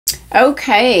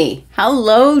Okay,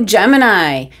 hello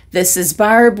Gemini. This is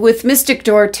Barb with Mystic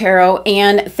Door Tarot,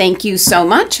 and thank you so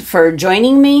much for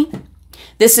joining me.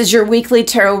 This is your weekly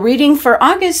tarot reading for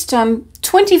August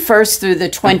 21st through the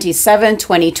 27th,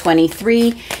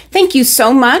 2023. Thank you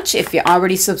so much. If you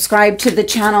already subscribed to the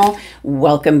channel,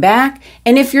 welcome back.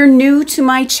 And if you're new to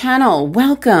my channel,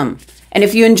 welcome. And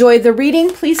if you enjoyed the reading,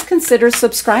 please consider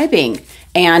subscribing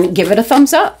and give it a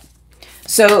thumbs up.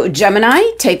 So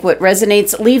Gemini, take what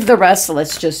resonates, leave the rest. So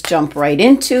let's just jump right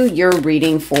into your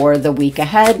reading for the week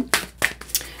ahead.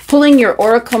 Pulling your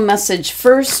oracle message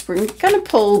first, we're going to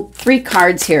pull 3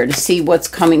 cards here to see what's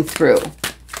coming through.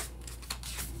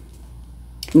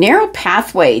 Narrow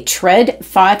pathway, tread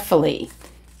thoughtfully.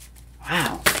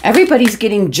 Wow, everybody's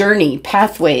getting journey,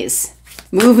 pathways,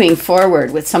 moving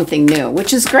forward with something new,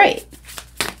 which is great.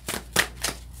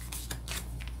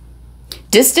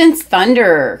 Distant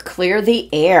thunder, clear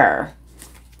the air.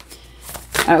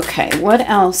 Okay, what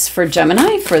else for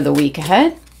Gemini for the week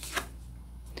ahead?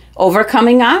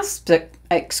 Overcoming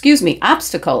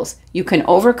obstacles. You can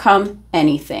overcome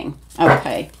anything.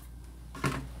 Okay.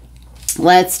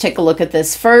 Let's take a look at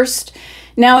this first.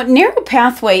 Now, narrow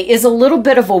pathway is a little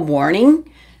bit of a warning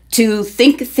to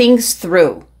think things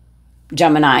through,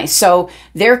 Gemini. So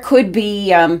there could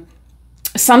be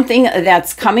something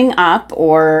that's coming up,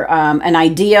 or an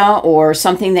idea, or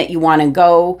something that you want to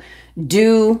go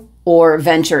do or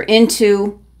venture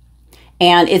into,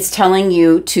 and it's telling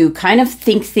you to kind of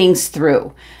think things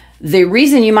through. The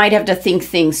reason you might have to think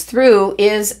things through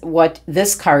is what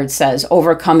this card says,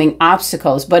 overcoming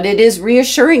obstacles, but it is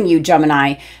reassuring you,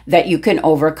 Gemini, that you can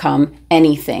overcome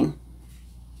anything.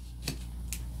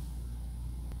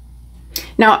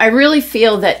 Now, I really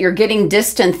feel that you're getting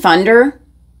distant thunder,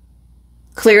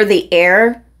 clear the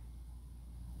air,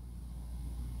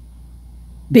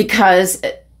 because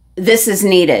this is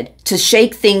needed to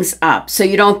shake things up so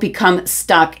you don't become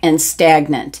stuck and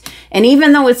stagnant. And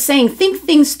even though it's saying think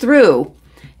things through,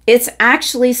 it's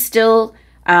actually still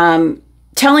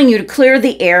telling you to clear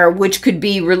the air, which could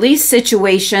be release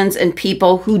situations and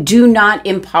people who do not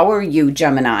empower you,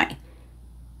 Gemini.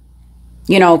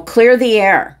 You know, clear the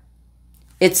air.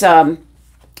 It's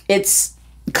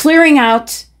clearing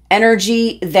out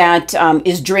energy that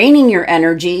is draining your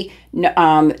energy,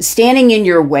 standing in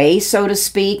your way, so to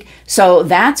speak. So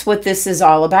that's what this is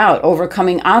all about,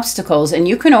 overcoming obstacles. And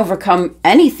you can overcome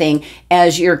anything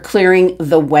as you're clearing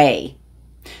the way.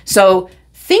 So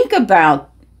think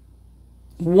about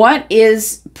what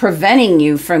is preventing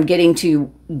you from getting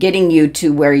you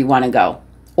to where you want to go,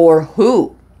 or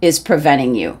who is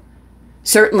preventing you.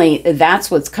 Certainly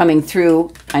that's what's coming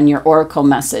through on your oracle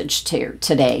message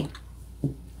today.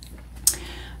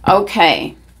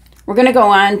 Okay, we're going to go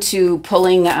on to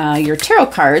pulling your tarot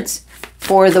cards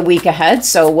for the week ahead.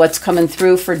 So what's coming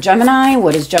through for Gemini?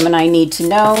 What does Gemini need to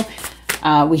know?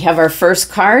 We have our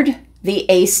first card, the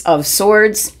Ace of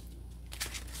Swords.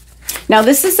 Now,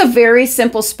 this is a very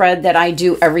simple spread that I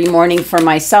do every morning for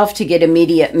myself to get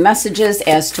immediate messages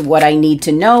as to what I need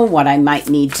to know, what I might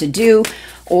need to do,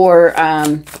 or,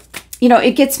 you know,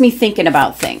 it gets me thinking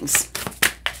about things.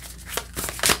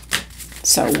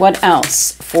 So what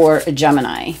else for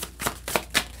Gemini?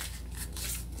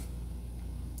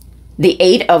 The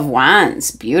 8 of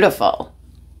Wands, beautiful.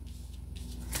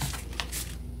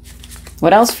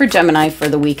 What else for Gemini for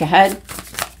the week ahead?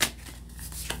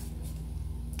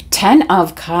 10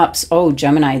 of Cups. Oh,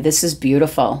 Gemini, this is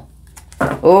beautiful.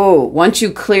 Oh, once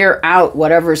you clear out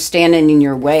whatever's standing in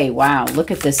your way, wow,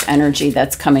 look at this energy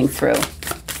that's coming through.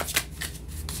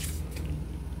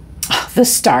 Oh, the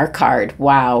Star card,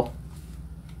 wow.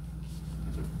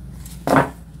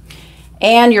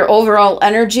 And your overall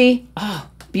energy, oh,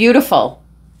 beautiful.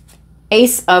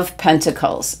 Ace of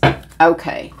Pentacles.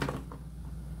 Okay.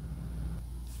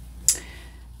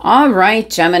 All right,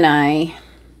 Gemini.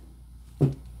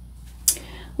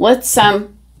 Let's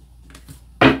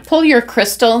pull your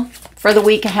crystal for the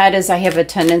week ahead, as I have a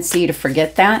tendency to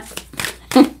forget that.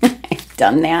 I've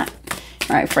done that,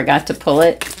 or I forgot to pull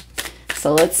it.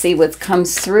 So let's see what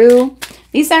comes through.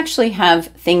 These actually have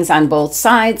things on both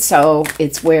sides, so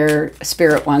it's where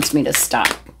Spirit wants me to stop,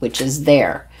 which is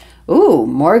there. Ooh,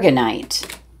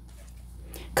 Morganite.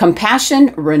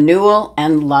 Compassion, renewal,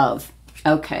 and love.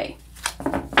 Okay.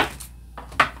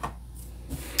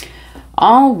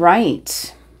 All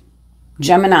right,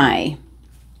 Gemini.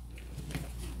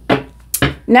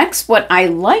 Next, what I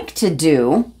like to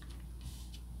do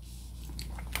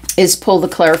is pull the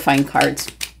clarifying cards.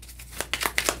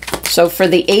 So for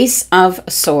the Ace of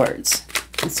Swords,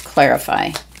 let's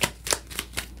clarify.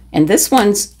 And this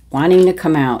one's wanting to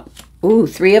come out. Ooh,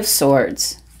 3 of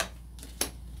Swords.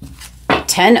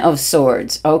 Ten of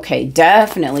Swords. Okay,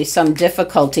 definitely some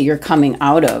difficulty you're coming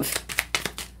out of.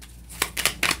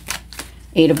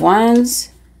 Eight of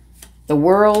Wands, the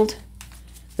World,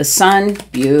 the Sun.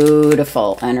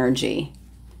 Beautiful energy.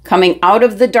 Coming out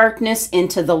of the darkness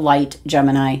into the light,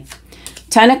 Gemini.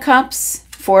 Ten of Cups,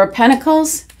 Four of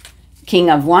Pentacles, King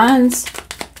of Wands,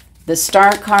 the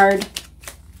Star card,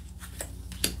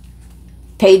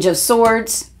 Page of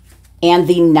Swords, and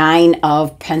the Nine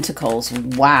of Pentacles.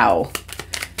 Wow.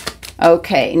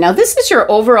 Okay, now this is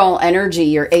your overall energy,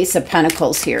 your Ace of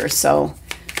Pentacles here. So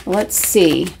let's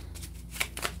see.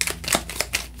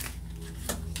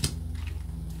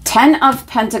 10 of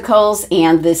Pentacles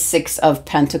and the 6 of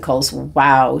Pentacles.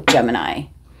 Wow, Gemini.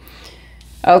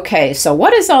 Okay, so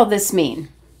what does all this mean?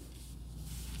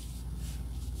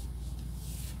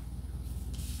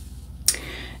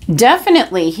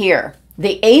 Definitely here,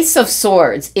 the Ace of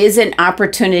Swords is an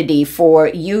opportunity for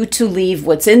you to leave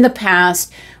what's in the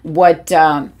past, what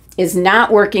is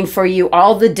not working for you,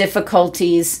 all the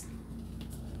difficulties.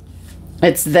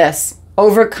 It's this,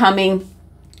 overcoming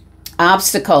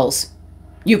obstacles.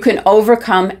 You can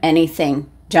overcome anything,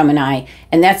 Gemini,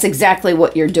 and that's exactly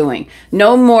what you're doing.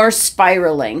 No more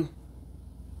spiraling,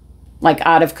 like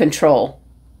out of control.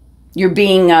 You're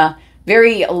being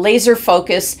very laser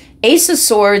focused. Ace of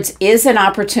Swords is an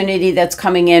opportunity that's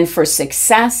coming in for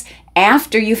success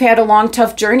after you've had a long,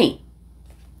 tough journey.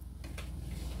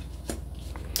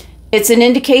 It's an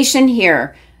indication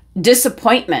here,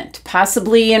 disappointment,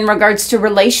 possibly in regards to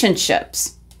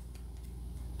relationships.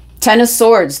 10 of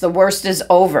Swords, the worst is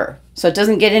over. So it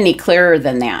doesn't get any clearer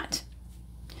than that.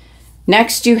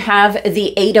 Next, you have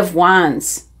the 8 of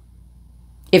Wands.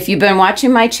 If you've been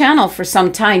watching my channel for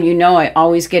some time, you know I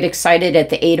always get excited at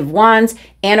the 8 of Wands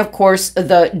and, of course,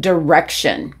 the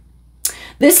direction.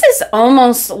 This is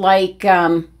almost like,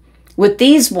 with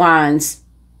these wands,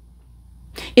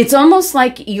 it's almost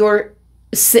like you're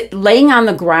laying on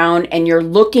the ground and you're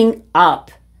looking up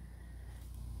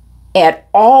at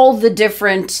all the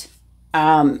different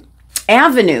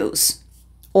avenues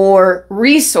or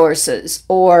resources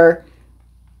or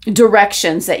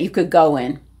directions that you could go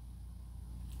in.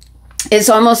 It's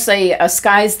almost a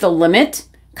sky's the limit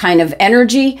kind of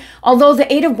energy. Although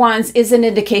the 8 of Wands is an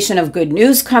indication of good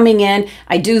news coming in,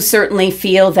 I do certainly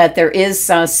feel that there is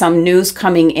some news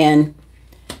coming in.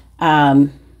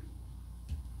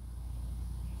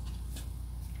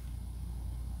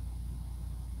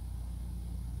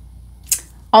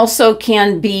 Also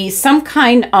can be some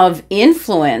kind of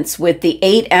influence with the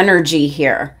 8 energy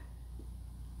here.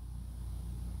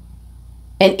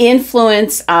 An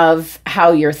influence of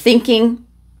how you're thinking.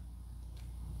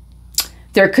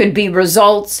 There could be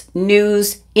results,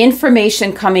 news,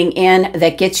 information coming in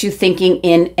that gets you thinking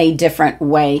in a different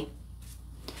way.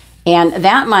 And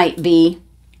that might be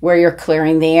where you're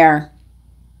clearing the air.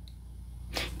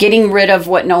 Getting rid of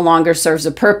what no longer serves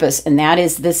a purpose, and that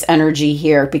is this energy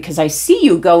here, because I see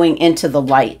you going into the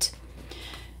light.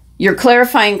 Your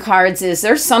clarifying cards is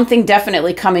there's something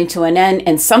definitely coming to an end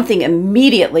and something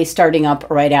immediately starting up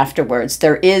right afterwards.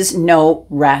 There is no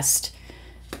rest.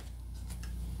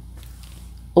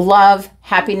 Love,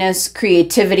 happiness,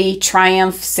 creativity,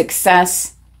 triumph,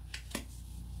 success.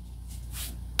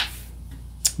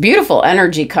 Beautiful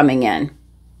energy coming in.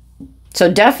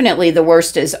 So definitely the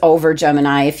worst is over,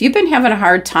 Gemini. If you've been having a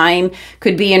hard time,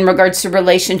 could be in regards to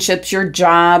relationships, your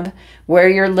job, where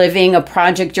you're living, a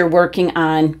project you're working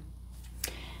on.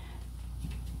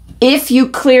 If you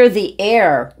clear the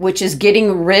air, which is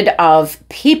getting rid of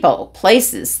people,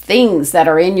 places, things that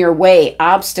are in your way,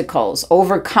 obstacles,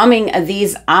 overcoming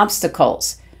these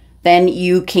obstacles, then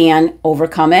you can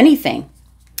overcome anything.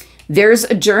 There's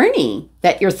a journey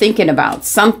that you're thinking about,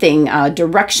 something,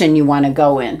 direction you want to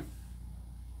go in.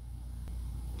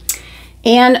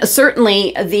 And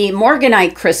certainly the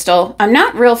Morganite crystal, I'm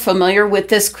not real familiar with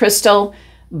this crystal,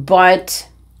 but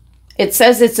it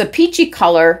says it's a peachy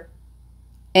color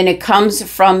and it comes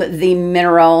from the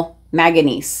mineral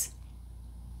manganese.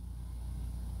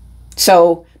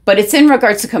 So, but it's in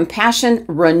regards to compassion,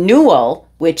 renewal,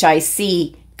 which I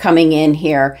see coming in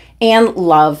here, and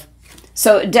love.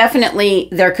 So definitely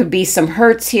there could be some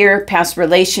hurts here, past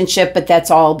relationship, but that's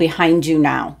all behind you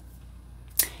now.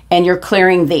 And you're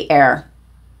clearing the air.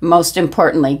 Most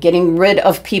importantly, getting rid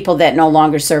of people that no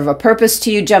longer serve a purpose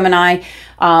to you, Gemini.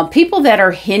 People that are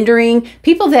hindering,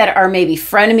 people that are maybe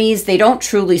frenemies, they don't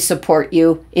truly support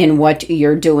you in what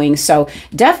you're doing. So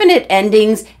definite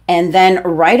endings, and then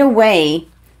right away,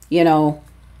 you know,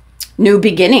 new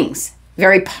beginnings.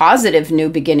 Very positive new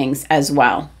beginnings as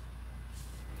well.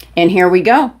 And here we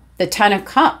go. the Ten of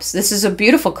Cups. This is a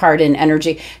beautiful card in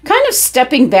energy. Kind of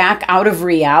stepping back out of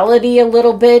reality a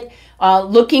little bit,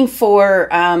 looking for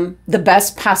the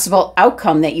best possible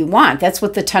outcome that you want. That's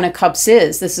what the Ten of Cups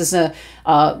is. This is an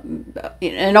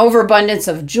overabundance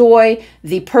of joy,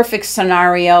 the perfect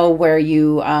scenario where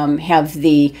you have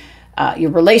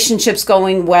your relationships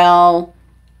going well,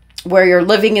 where your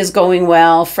living is going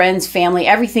well, friends, family,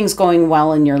 everything's going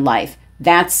well in your life.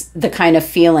 That's the kind of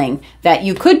feeling that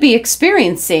you could be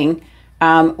experiencing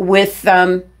with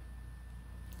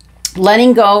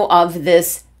letting go of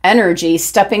this energy,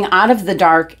 stepping out of the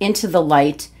dark into the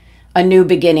light, a new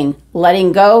beginning,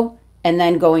 letting go, and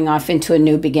then going off into a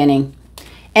new beginning.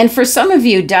 And for some of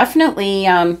you, definitely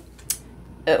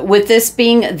with this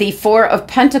being the Four of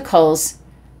Pentacles,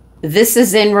 this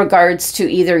is in regards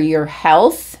to either your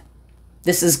health.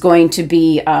 This is going to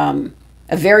be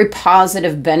a very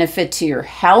positive benefit to your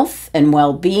health and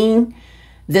well-being.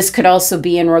 This could also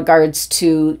be in regards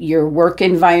to your work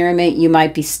environment. You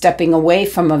might be stepping away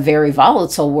from a very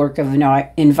volatile work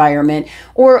environment,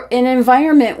 or an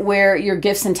environment where your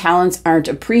gifts and talents aren't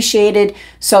appreciated.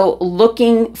 So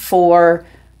looking for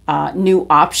new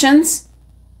options,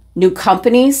 new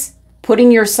companies,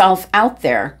 putting yourself out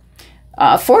there.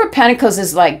 Four of Pentacles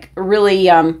is like really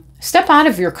step out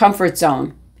of your comfort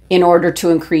zone in order to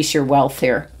increase your wealth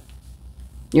here,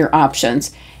 your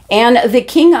options. And the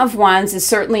King of Wands is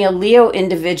certainly a Leo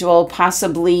individual,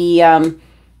 possibly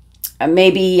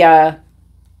maybe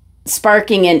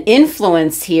sparking an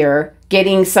influence here,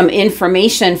 getting some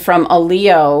information from a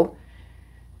Leo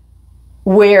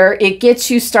where it gets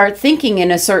you start thinking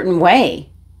in a certain way.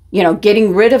 You know,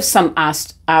 getting rid of some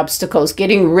obstacles,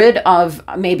 getting rid of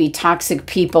maybe toxic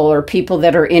people or people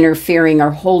that are interfering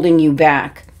or holding you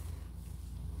back.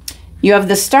 You have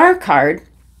the Star card,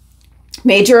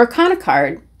 Major Arcana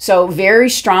card. So very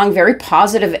strong, very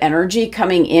positive energy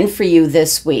coming in for you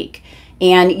this week.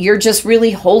 And you're just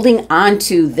really holding on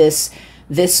to this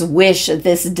wish,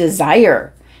 this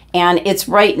desire. And it's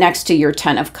right next to your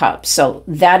Ten of Cups. So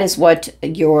that is what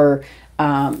you're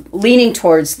leaning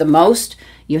towards the most.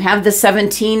 You have the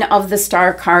 17 of the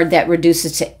Star card that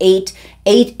reduces to 8.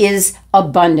 8 is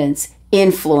abundance,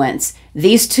 influence.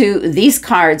 These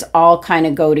cards all kind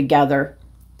of go together,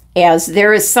 as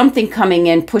there is something coming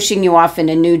in, pushing you off in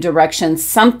a new direction.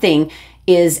 Something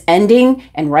is ending,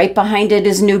 and right behind it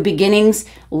is new beginnings,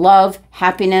 love,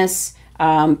 happiness,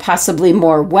 possibly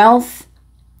more wealth.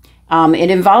 It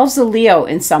involves a Leo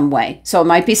in some way. So it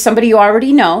might be somebody you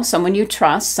already know, someone you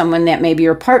trust, someone that maybe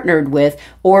you're partnered with,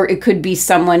 or it could be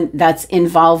someone that's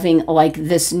involving like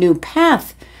this new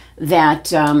path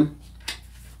that,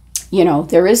 you know,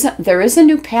 there is a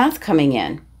new path coming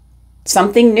in.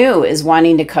 Something new is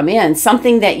wanting to come in,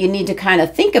 something that you need to kind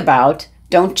of think about.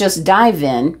 Don't just dive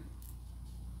in,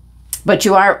 but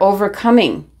you are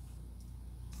overcoming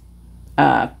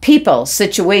people,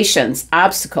 situations,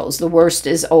 obstacles. The worst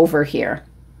is over here.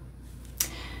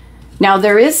 Now,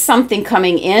 there is something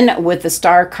coming in with the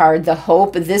Star card, the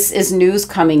Hope. This is news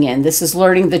coming in. This is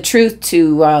learning the truth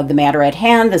to the matter at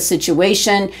hand, the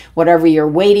situation, whatever you're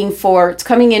waiting for. It's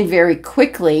coming in very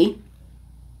quickly.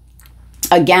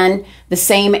 Again, the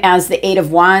same as the Eight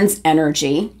of Wands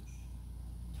energy,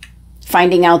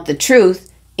 finding out the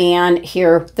truth, and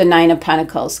here the Nine of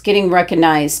Pentacles, getting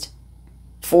recognized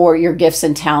for your gifts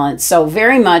and talents. So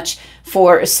very much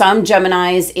for some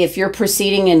Geminis, if you're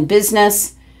proceeding in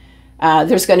business,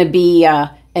 there's going to be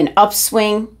an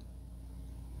upswing.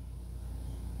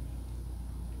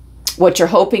 What you're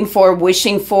hoping for,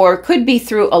 wishing for, could be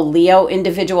through a Leo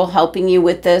individual helping you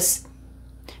with this.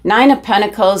 Nine of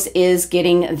Pentacles is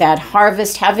getting that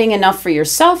harvest, having enough for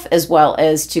yourself as well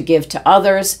as to give to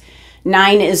others.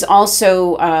 9 is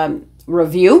also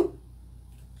review,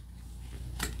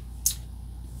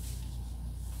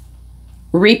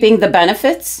 reaping the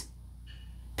benefits,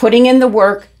 putting in the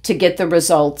work to get the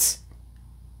results.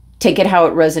 Take it how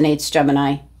it resonates,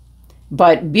 Gemini.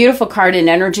 But beautiful card in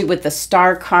energy with the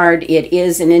Star card. It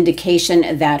is an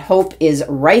indication that hope is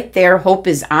right there. Hope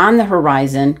is on the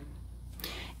horizon.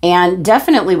 And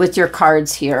definitely with your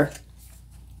cards here,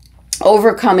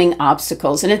 overcoming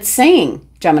obstacles. And it's saying,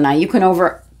 Gemini, you can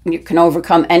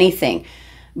overcome anything.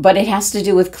 But it has to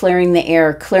do with clearing the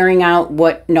air, clearing out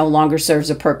what no longer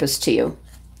serves a purpose to you.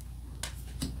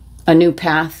 A new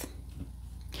path.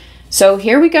 So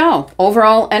here we go.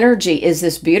 Overall energy is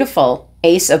this beautiful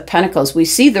Ace of Pentacles. We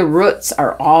see the roots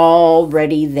are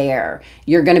already there.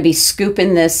 You're going to be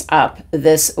scooping this up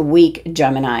this week,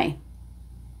 Gemini.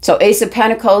 So Ace of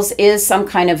Pentacles is some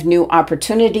kind of new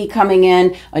opportunity coming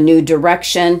in, a new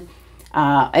direction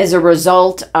as a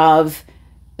result of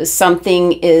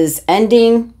something is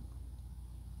ending.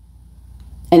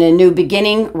 And a new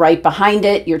beginning right behind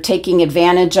it. You're taking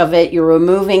advantage of it. You're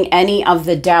removing any of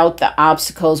the doubt, the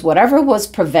obstacles, whatever was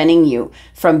preventing you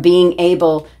from being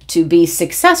able to be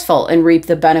successful and reap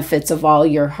the benefits of all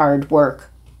your hard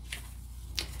work.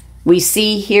 We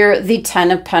see here the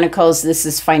Ten of Pentacles. This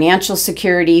is financial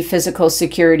security, physical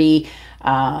security.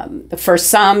 For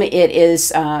some, it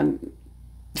is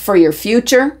for your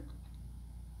future.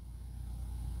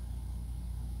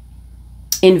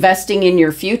 Investing in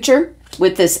your future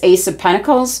with this Ace of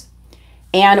Pentacles.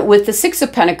 And with the Six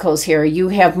of Pentacles here, you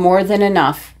have more than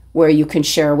enough where you can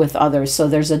share with others. So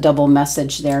there's a double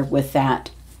message there with that.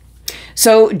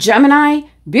 So Gemini,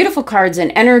 beautiful cards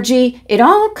and energy. It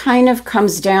all kind of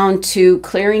comes down to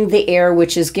clearing the air,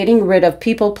 which is getting rid of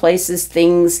people, places,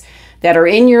 things that are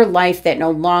in your life that no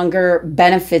longer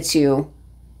benefits you.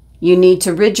 You need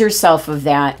to rid yourself of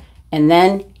that. And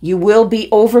then you will be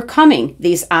overcoming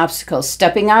these obstacles,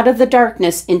 stepping out of the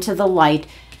darkness into the light,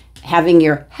 having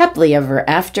your happily ever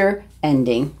after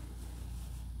ending.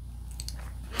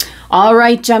 All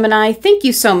right, Gemini, thank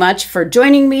you so much for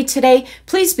joining me today.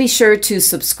 Please be sure to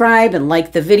subscribe and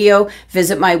like the video.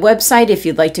 Visit my website if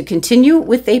you'd like to continue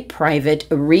with a private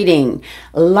reading.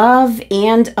 Love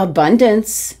and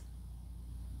abundance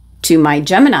to my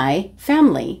Gemini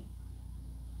family.